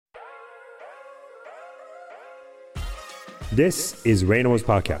This is Reino's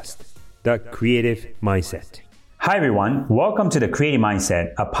podcast, The Creative Mindset. Hi everyone, welcome to The Creative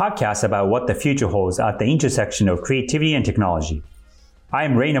Mindset, a podcast about what the future holds at the intersection of creativity and technology. I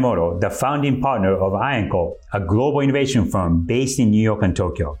am Rei Nomoto, the founding partner of IANCO, a global innovation firm based in New York and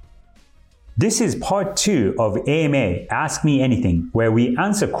Tokyo. This is part 2 of AMA, Ask Me Anything, where we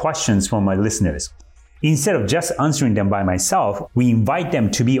answer questions from my listeners. Instead of just answering them by myself, we invite them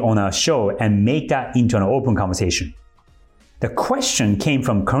to be on our show and make that into an open conversation. The question came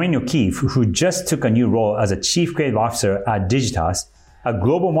from Corinne O'Keefe, who just took a new role as a Chief Creative Officer at Digitas, a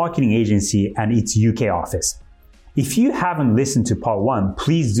global marketing agency and its UK office. If you haven't listened to part 1,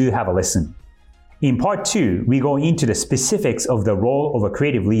 please do have a listen. In part 2, we go into the specifics of the role of a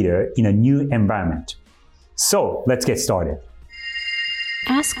creative leader in a new environment. So let's get started.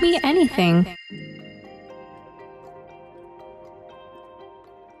 Ask me anything.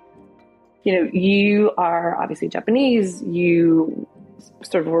 You are obviously Japanese. You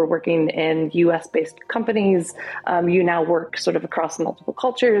sort of were working in US-based companies. You now work sort of across multiple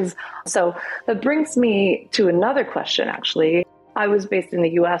cultures. So that brings me to another question, actually. I was based in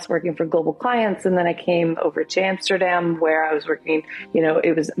the US working for global clients, and then I came over to Amsterdam where I was working.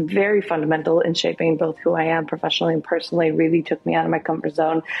 It was very fundamental in shaping both who I am professionally and personally, really took me out of my comfort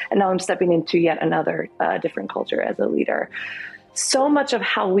zone. And now I'm stepping into yet another different culture as a leader. So much of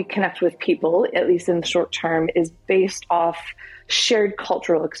how we connect with people, at least in the short term, is based off shared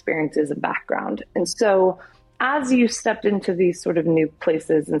cultural experiences and background. And so as you stepped into these sort of new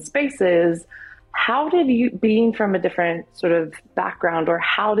places and spaces, how did you, being from a different sort of background, or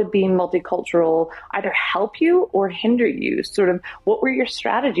how did being multicultural either help you or hinder you? Sort of what were your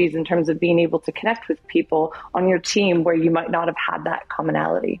strategies in terms of being able to connect with people on your team where you might not have had that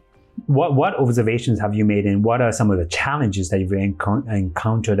commonality? What observations have you made, and what are some of the challenges that you've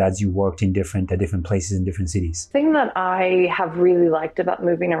encountered as you worked in different places in different cities? The thing that I have really liked about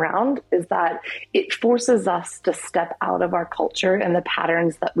moving around is that it forces us to step out of our culture and the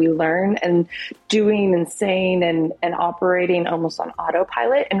patterns that we learn, and doing and saying and operating almost on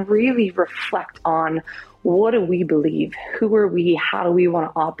autopilot, and really reflect on what do we believe? Who are we? How do we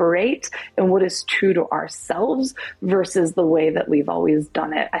want to operate? And what is true to ourselves versus the way that we've always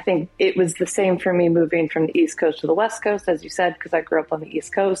done it? I think it was the same for me moving from the East Coast to the West Coast, as you said, because I grew up on the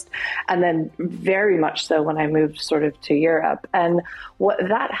East Coast, and then very much so when I moved sort of to Europe. And what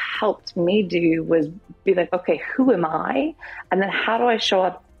that helped me do was be like, okay, who am I? And then how do I show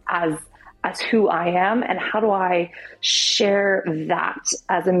up as who I am, and how do I share that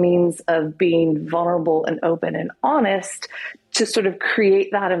as a means of being vulnerable and open and honest to sort of create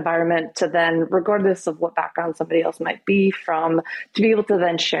that environment to then, regardless of what background somebody else might be from, to be able to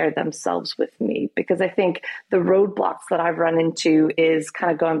then share themselves with me. Because I think the roadblocks that I've run into is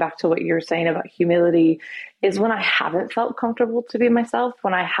kind of going back to what you were saying about humility, is when I haven't felt comfortable to be myself,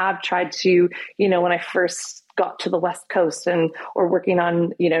 when I have tried to, when I first got to the West Coast or working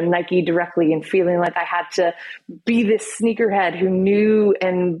on, Nike directly, and feeling like I had to be this sneakerhead who knew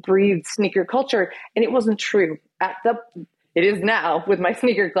and breathed sneaker culture. And it wasn't true. It is now with my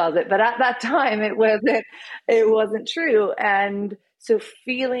sneaker closet, but at that time it wasn't true. And so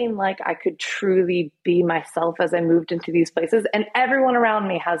feeling like I could truly be myself as I moved into these places, and everyone around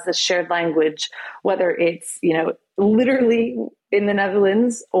me has this shared language, whether it's, literally in the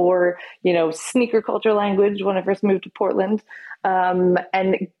Netherlands or, sneaker culture language when I first moved to Portland. And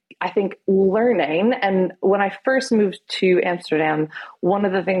I think learning, and when I first moved to Amsterdam, one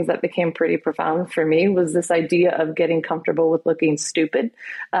of the things that became pretty profound for me was this idea of getting comfortable with looking stupid.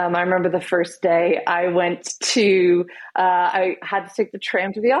 I remember the first day I had to take the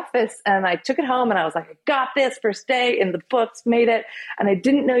tram to the office, and I took it home, and I was like, I got this, first day in the books, made it. And I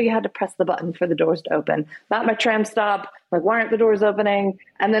didn't know you had to press the button for the doors to open. Not my tram stop. Like, why aren't the doors opening?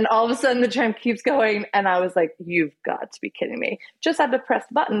 And then all of a sudden the tram keeps going. And I was like, you've got to be kidding me. Just had to press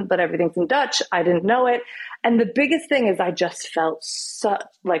the button, but everything's in Dutch. I didn't know it. And the biggest thing is I just felt such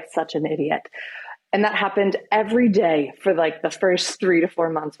an idiot. And that happened every day for like the first 3 to 4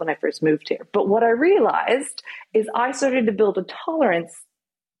 months when I first moved here. But what I realized is I started to build a tolerance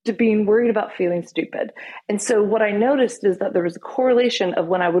to being worried about feeling stupid. And so what I noticed is that there was a correlation of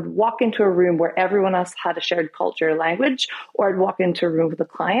when I would walk into a room where everyone else had a shared culture language, or I'd walk into a room with a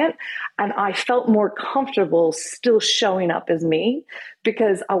client, and I felt more comfortable still showing up as me,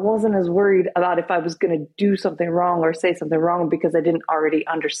 because I wasn't as worried about if I was going to do something wrong or say something wrong, because I didn't already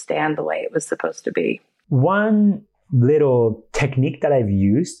understand the way it was supposed to be. One little technique that I've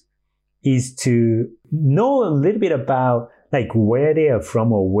used is to know a little bit about like where they are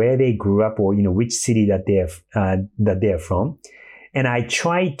from, or where they grew up, or which city that they're from, And I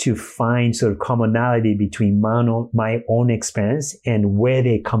try to find sort of commonality between my own experience and where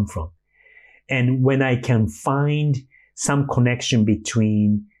they come from. And when I can find some connection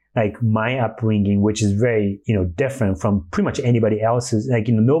between like my upbringing, which is very, different from pretty much anybody else's, like,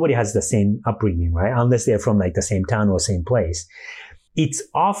 nobody has the same upbringing, right? Unless they're from like the same town or same place. It's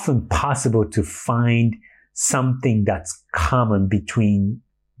often possible to find something that's common between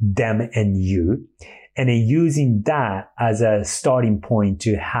them and you. And then using that as a starting point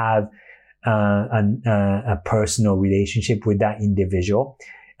to have a personal relationship with that individual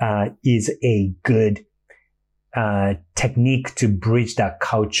is a good technique to bridge that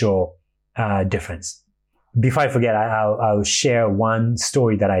cultural difference. Before I forget, I'll share one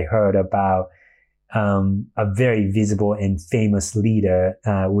story that I heard about a very visible and famous leader,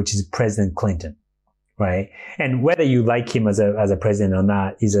 which is President Clinton, right? And whether you like him as a president or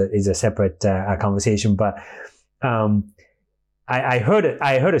not is a separate conversation. But I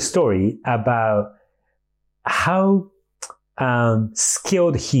heard a story about how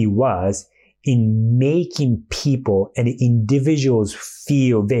skilled he was in making people and individuals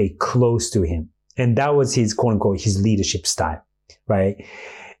feel very close to him. And that was his, quote unquote, his leadership style, right?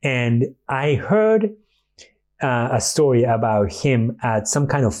 And I heard a story about him at some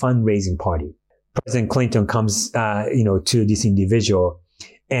kind of fundraising party. President Clinton comes, to this individual,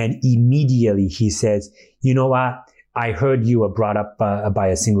 and immediately he says, "You know what? I heard you were brought up by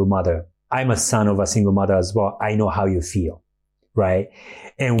a single mother. I'm a son of a single mother as well. I know how you feel." Right.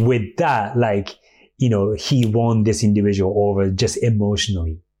 And with that, he won this individual over just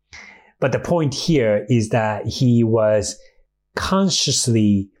emotionally. But the point here is that he was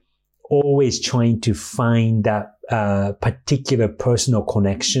consciously always trying to find that particular personal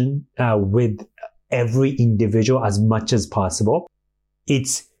connection with every individual as much as possible.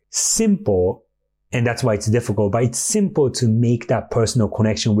 It's simple, and that's why it's difficult, but it's simple to make that personal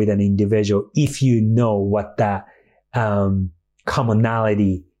connection with an individual if you know what that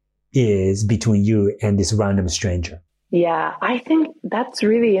commonality is between you and this random stranger. Yeah, I think that's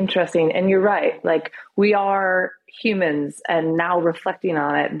really interesting. And you're right. Like, we are humans, and now reflecting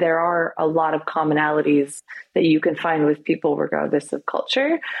on it, there are a lot of commonalities that you can find with people regardless of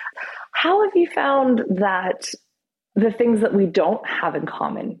culture. How have you found that the things that we don't have in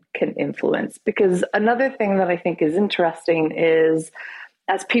common can influence? Because another thing that I think is interesting is,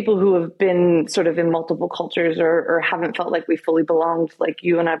 as people who have been sort of in multiple cultures or haven't felt like we fully belonged, like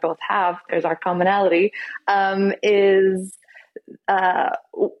you and I both have, there's our commonality, is,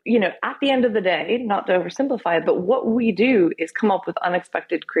 at the end of the day, not to oversimplify it, but what we do is come up with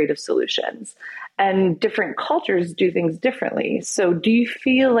unexpected creative solutions, and different cultures do things differently. So do you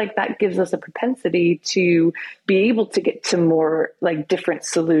feel like that gives us a propensity to be able to get to more like different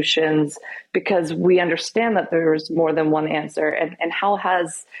solutions because we understand that there's more than one answer? And how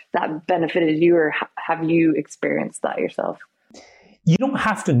has that benefited you, or have you experienced that yourself? You don't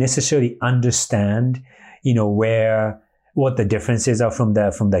have to necessarily understand, what the differences are from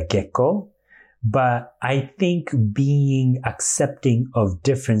the get-go. But I think being accepting of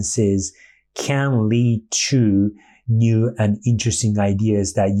differences can lead to new and interesting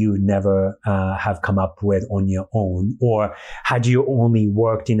ideas that you never have come up with on your own. Or had you only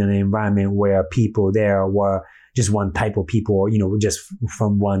worked in an environment where people there were just one type of people, just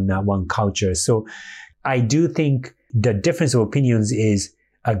from one culture. So I do think the difference of opinions is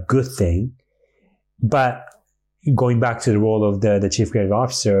a good thing. But going back to the role of the chief creative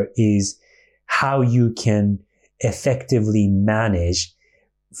officer is how you can effectively manage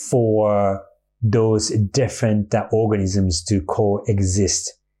for those different organisms to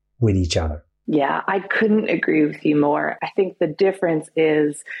coexist with each other. Yeah, I couldn't agree with you more. I think the difference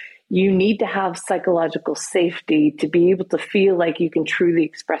is you need to have psychological safety to be able to feel like you can truly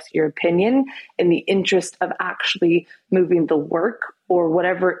express your opinion in the interest of actually moving the work or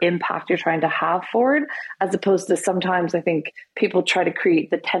whatever impact you're trying to have forward, as opposed to sometimes I think people try to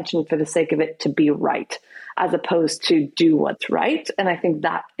create the tension for the sake of it to be right, as opposed to do what's right. And I think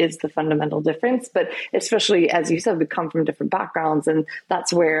that is the fundamental difference. But especially, as you said, we come from different backgrounds. And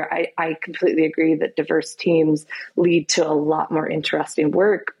that's where I completely agree that diverse teams lead to a lot more interesting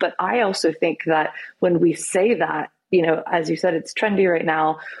work. But I also think that when we say that, as you said, it's trendy right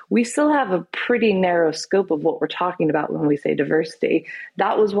now, we still have a pretty narrow scope of what we're talking about when we say diversity.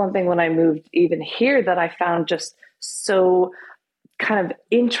 That was one thing when I moved even here that I found just so kind of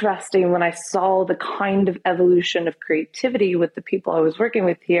interesting when I saw the kind of evolution of creativity with the people I was working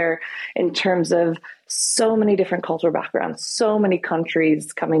with here, in terms of so many different cultural backgrounds, so many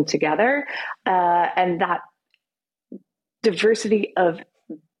countries coming together, and that diversity of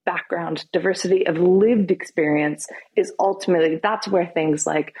background, diversity of lived experience is ultimately, that's where things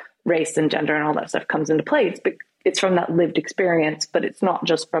like race and gender and all that stuff comes into play. It's from that lived experience, but it's not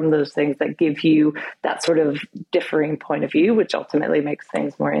just from those things that give you that sort of differing point of view, which ultimately makes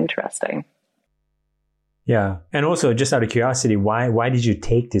things more interesting. Yeah. And also, just out of curiosity, why did you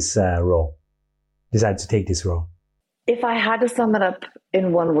take this role? Decide to take this role? If I had to sum it up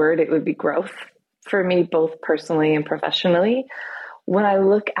in one word, it would be growth for me, both personally and professionally. When I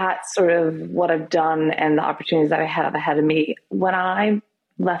look at sort of what I've done and the opportunities that I have ahead of me, when I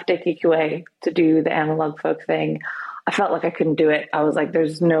left AKQA to do the analog folk thing, I felt like I couldn't do it. I was like,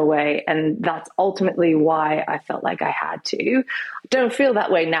 there's no way. And that's ultimately why I felt like I had to. I don't feel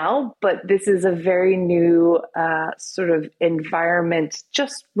that way now, but this is a very new sort of environment.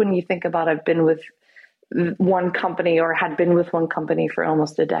 Just when you think about, I've been with one company or had been with one company for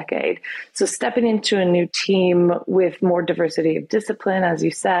almost a decade. So stepping into a new team with more diversity of discipline, as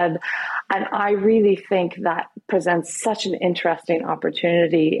you said, and I really think that presents such an interesting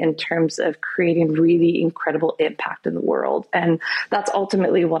opportunity in terms of creating really incredible impact in the world. And that's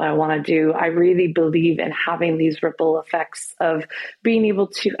ultimately what I want to do. I really believe in having these ripple effects of being able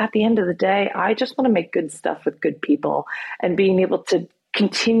to, at the end of the day, I just want to make good stuff with good people, and being able to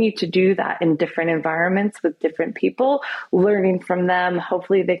continue to do that in different environments with different people, learning from them.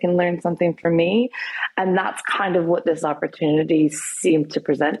 Hopefully they can learn something from me. And that's kind of what this opportunity seemed to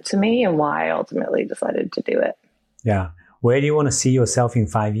present to me and why I ultimately decided to do it. Yeah. Where do you want to see yourself in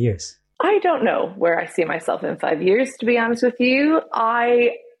 5 years? I don't know where I see myself in 5 years, to be honest with you.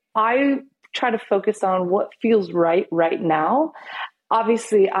 I try to focus on what feels right now.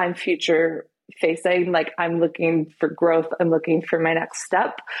 Obviously, I'm future facing, like I'm looking for growth, I'm looking for my next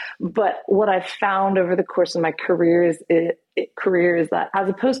step. But what I've found over the course of my career is that as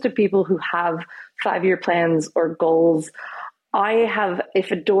opposed to people who have 5-year plans or goals, I have,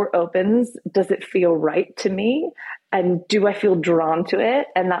 if a door opens, does it feel right to me? And do I feel drawn to it?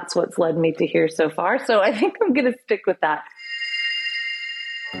 And that's what's led me to here so far. So I think I'm going to stick with that.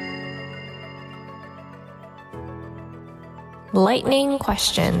 Lightning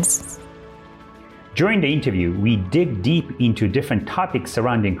questions. During the interview, we dig deep into different topics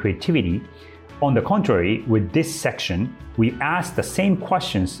surrounding creativity. On the contrary, with this section, we ask the same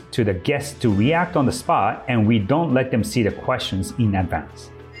questions to the guests to react on the spot, and we don't let them see the questions in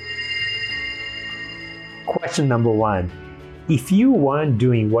advance. Question number 1. If you weren't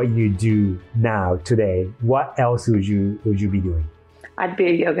doing what you do now, today, what else would you be doing? I'd be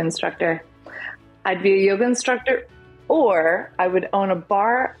a yoga instructor. Or I would own a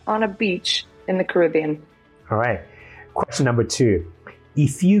bar on a beach in the Caribbean. All right. Question number 2.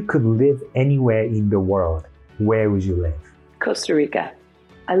 If you could live anywhere in the world, where would you live? Costa Rica.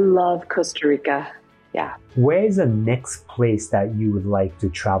 I love Costa Rica. Yeah. Where is the next place that you would like to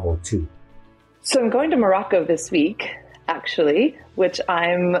travel to? So I'm going to Morocco this week, actually, which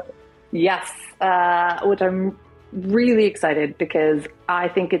I'm really excited because I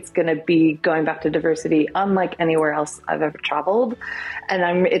think it's going to be going back to diversity unlike anywhere else I've ever traveled.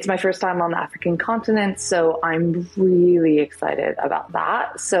 And it's my first time on the African continent, so I'm really excited about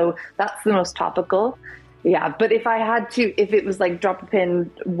that. So that's the most topical. Yeah, but if it was like drop a pin,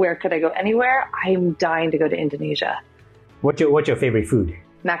 where could I go anywhere? I'm dying to go to Indonesia. What's your favorite food?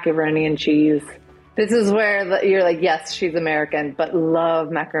 Macaroni and cheese. This is where you're like, yes, she's American, but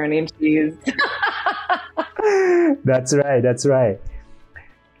love macaroni and cheese. That's right.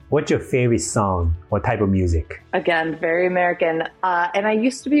 What's your favorite song? What type of music? Again, very American. And I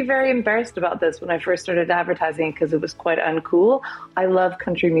used to be very embarrassed about this when I first started advertising because it was quite uncool. I love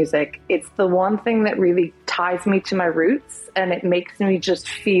country music. It's the one thing that really ties me to my roots and it makes me just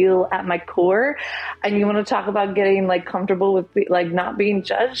feel at my core. And you want to talk about getting like comfortable with like not being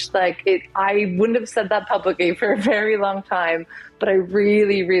judged? I wouldn't have said that publicly for a very long time, but I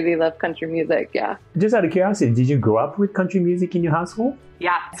really, really love country music. Yeah. Just out of curiosity, did you grow up with country music in your household?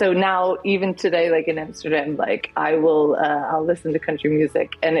 Yeah. So now, even today, like in Amsterdam, like I'll listen to country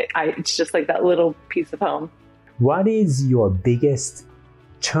music, and it's just like that little piece of home. What is your biggest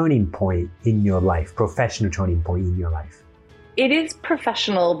turning point in your life, professional turning point in your life? It is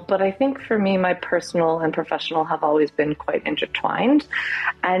professional, but I think for me, my personal and professional have always been quite intertwined.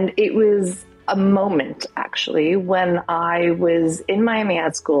 And it was a moment, actually, when I was in Miami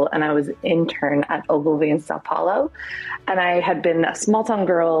Ad School and I was an intern at Ogilvy in Sao Paulo. And I had been a small town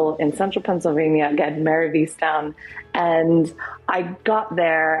girl in central Pennsylvania, getting married Easttown. And I got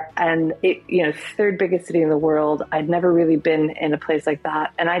there and third biggest city in the world. I'd never really been in a place like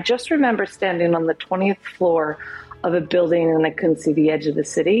that. And I just remember standing on the 20th floor of a building and I couldn't see the edge of the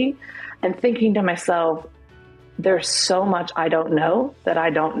city and thinking to myself, there's so much I don't know that I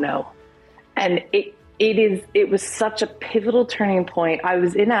don't know. And it was such a pivotal turning point. I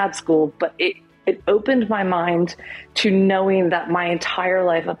was in ad school, but it opened my mind to knowing that my entire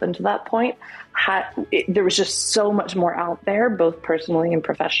life up until that point there was just so much more out there, both personally and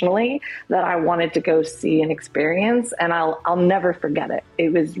professionally, that I wanted to go see and experience. And I'll never forget it.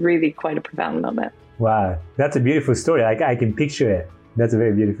 It was really quite a profound moment. Wow, that's a beautiful story. I can picture it. That's a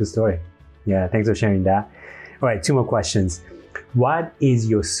very beautiful story. Yeah, thanks for sharing that. All right, 2 more questions. What is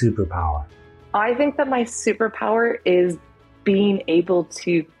your superpower? I think that my superpower is being able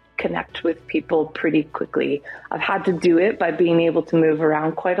to connect with people pretty quickly. I've had to do it by being able to move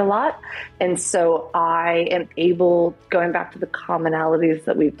around quite a lot. And so I am able, going back to the commonalities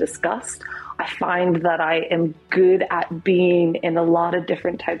that we've discussed, I find that I am good at being in a lot of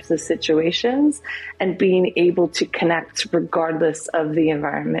different types of situations and being able to connect regardless of the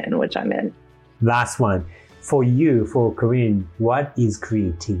environment in which I'm in. Last one. For you, for Corinne, what is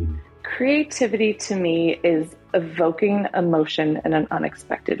creativity? Creativity to me is evoking emotion in an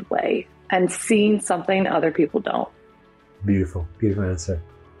unexpected way and seeing something other people don't. Beautiful, beautiful answer.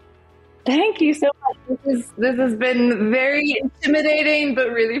 Thank you so much. This has been very intimidating,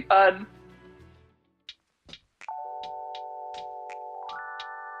 but really fun.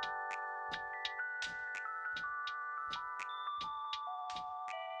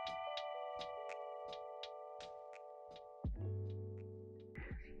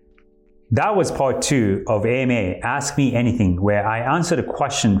 That was part 2 of AMA Ask Me Anything, where I answered a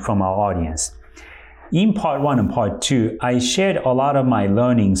question from our audience. In part 1 and part 2, I shared a lot of my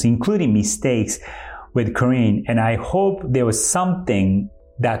learnings, including mistakes, with Corinne, and I hope there was something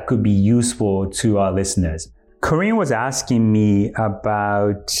that could be useful to our listeners. Corinne was asking me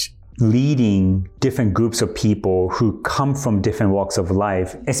about leading different groups of people who come from different walks of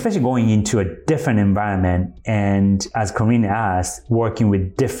life, especially going into a different environment. And as Corinne asked, working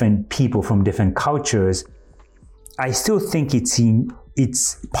with different people from different cultures, I still think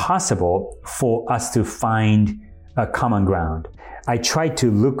it's possible for us to find a common ground. I try to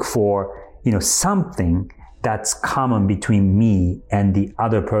look for, something that's common between me and the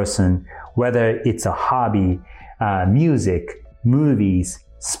other person, whether it's a hobby, music, movies,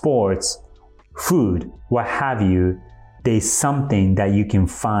 sports, food, what have you. There's something that you can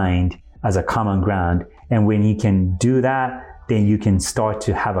find as a common ground. And when you can do that, then you can start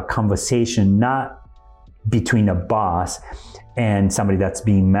to have a conversation, not between a boss and somebody that's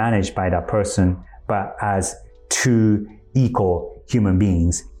being managed by that person, but as 2 equal human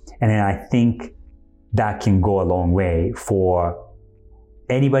beings. And then I think that can go a long way for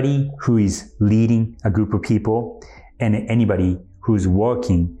anybody who is leading a group of people and anybody who's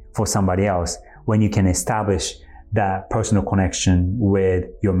working for somebody else. When you can establish that personal connection with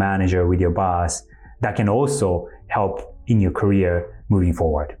your manager, with your boss, that can also help in your career moving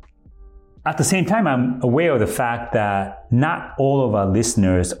forward. At the same time, I'm aware of the fact that not all of our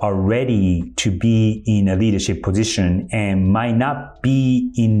listeners are ready to be in a leadership position and might not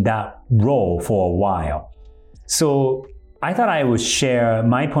be in that role for a while. So I thought I would share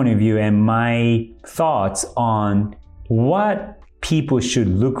my point of view and my thoughts on what people should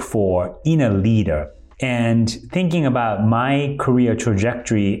look for in a leader. And thinking about my career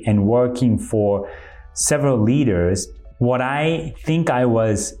trajectory and working for several leaders, what I think I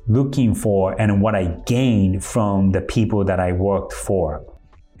was looking for and what I gained from the people that I worked for.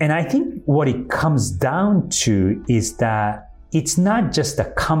 And I think what it comes down to is that it's not just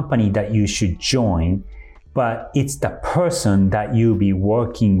a company that you should join, but it's the person that you'll be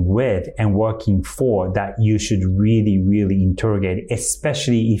working with and working for that you should really, really interrogate,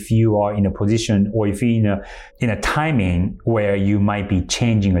 especially if you are in a position or if you're in a timing where you might be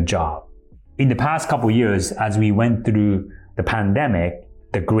changing a job. In the past couple of years, as we went through the pandemic,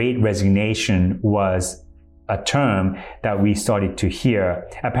 the Great Resignation was a term that we started to hear.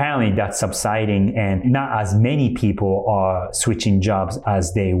 Apparently that's subsiding and not as many people are switching jobs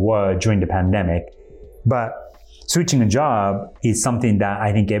as they were during the pandemic. But switching a job is something that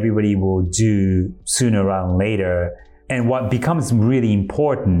I think everybody will do sooner rather than later. And what becomes really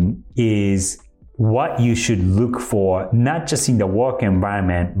important is what you should look for, not just in the work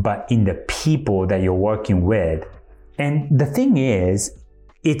environment, but in the people that you're working with. And the thing is,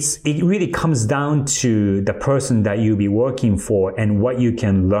 it really comes down to the person that you'll be working for and what you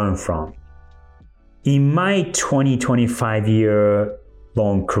can learn from. In my 25 year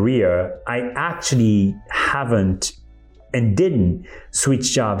long career, I actually haven't and didn't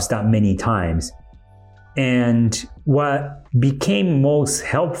switch jobs that many times. And what became most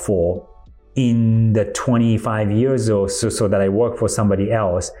helpful in the 25 years or so that I worked for somebody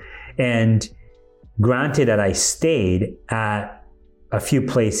else and granted that I stayed at a few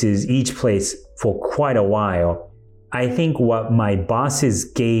places, each place for quite a while, I think what my bosses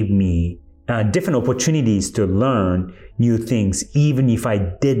gave me different opportunities to learn new things, even if I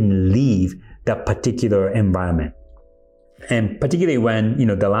didn't leave that particular environment. And particularly when,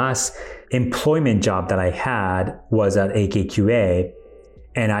 the last employment job that I had was at AKQA,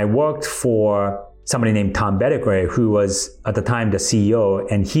 and I worked for somebody named Tom Bedecker, who was at the time the CEO,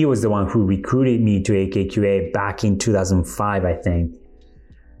 and he was the one who recruited me to AKQA back in 2005, I think.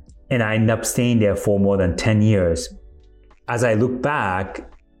 And I ended up staying there for more than 10 years. As I look back,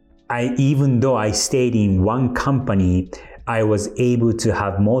 even though I stayed in one company, I was able to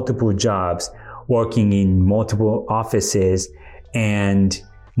have multiple jobs, working in multiple offices and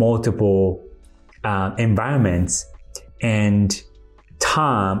multiple environments. And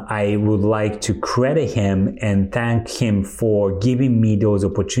Tom, I would like to credit him and thank him for giving me those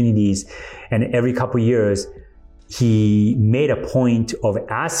opportunities. And every couple of years, he made a point of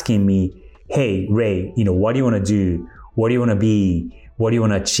asking me, hey, Ray, what do you want to do? What do you want to be? What do you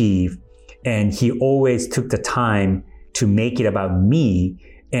want to achieve? And he always took the time to make it about me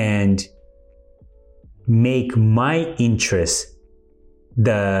and make my interests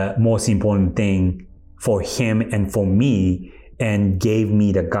the most important thing for him and for me, and gave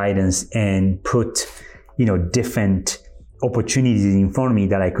me the guidance and put, different opportunities in front of me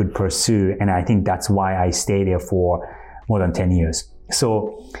that I could pursue. And I think that's why I stayed there for more than 10 years.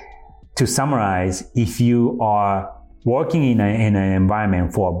 So to summarize, if you are working in an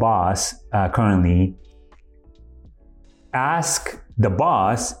environment for a boss currently, ask the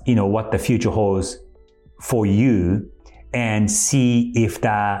boss, what the future holds for you, and see if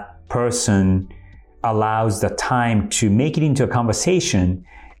that person allows the time to make it into a conversation,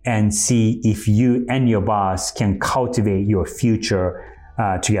 and see if you and your boss can cultivate your future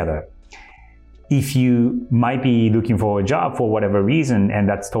together. If you might be looking for a job for whatever reason, and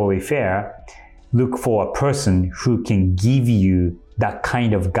that's totally fair, look for a person who can give you that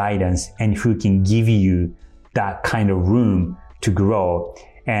kind of guidance and who can give you that kind of room to grow.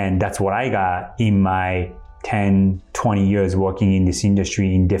 And that's what I got in my 10, 20 years working in this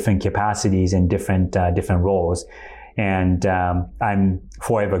industry in different capacities and different roles. And I'm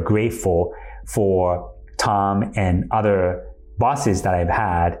forever grateful for Tom and other bosses that I've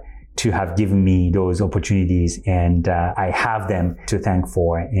had to have given me those opportunities, and I have them to thank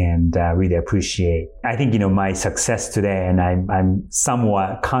for and really appreciate. I think, my success today, and I'm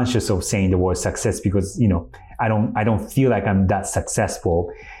somewhat conscious of saying the word success because, I don't feel like I'm that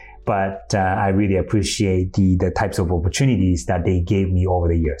successful, but I really appreciate the types of opportunities that they gave me over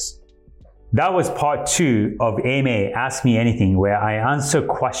the years. That was part 2 of AMA Ask Me Anything, where I answer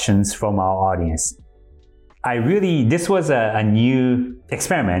questions from our audience. This was a new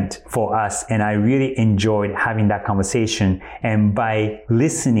experiment for us, and I really enjoyed having that conversation. And by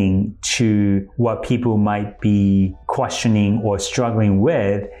listening to what people might be questioning or struggling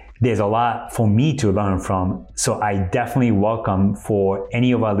with, there's a lot for me to learn from. So I definitely welcome for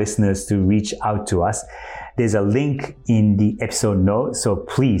any of our listeners to reach out to us. There's a link in the episode notes, so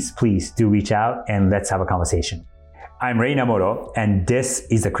please do reach out and let's have a conversation. I'm Ray Namoto, and this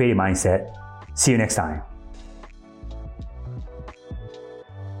is The Creative Mindset. See you next time.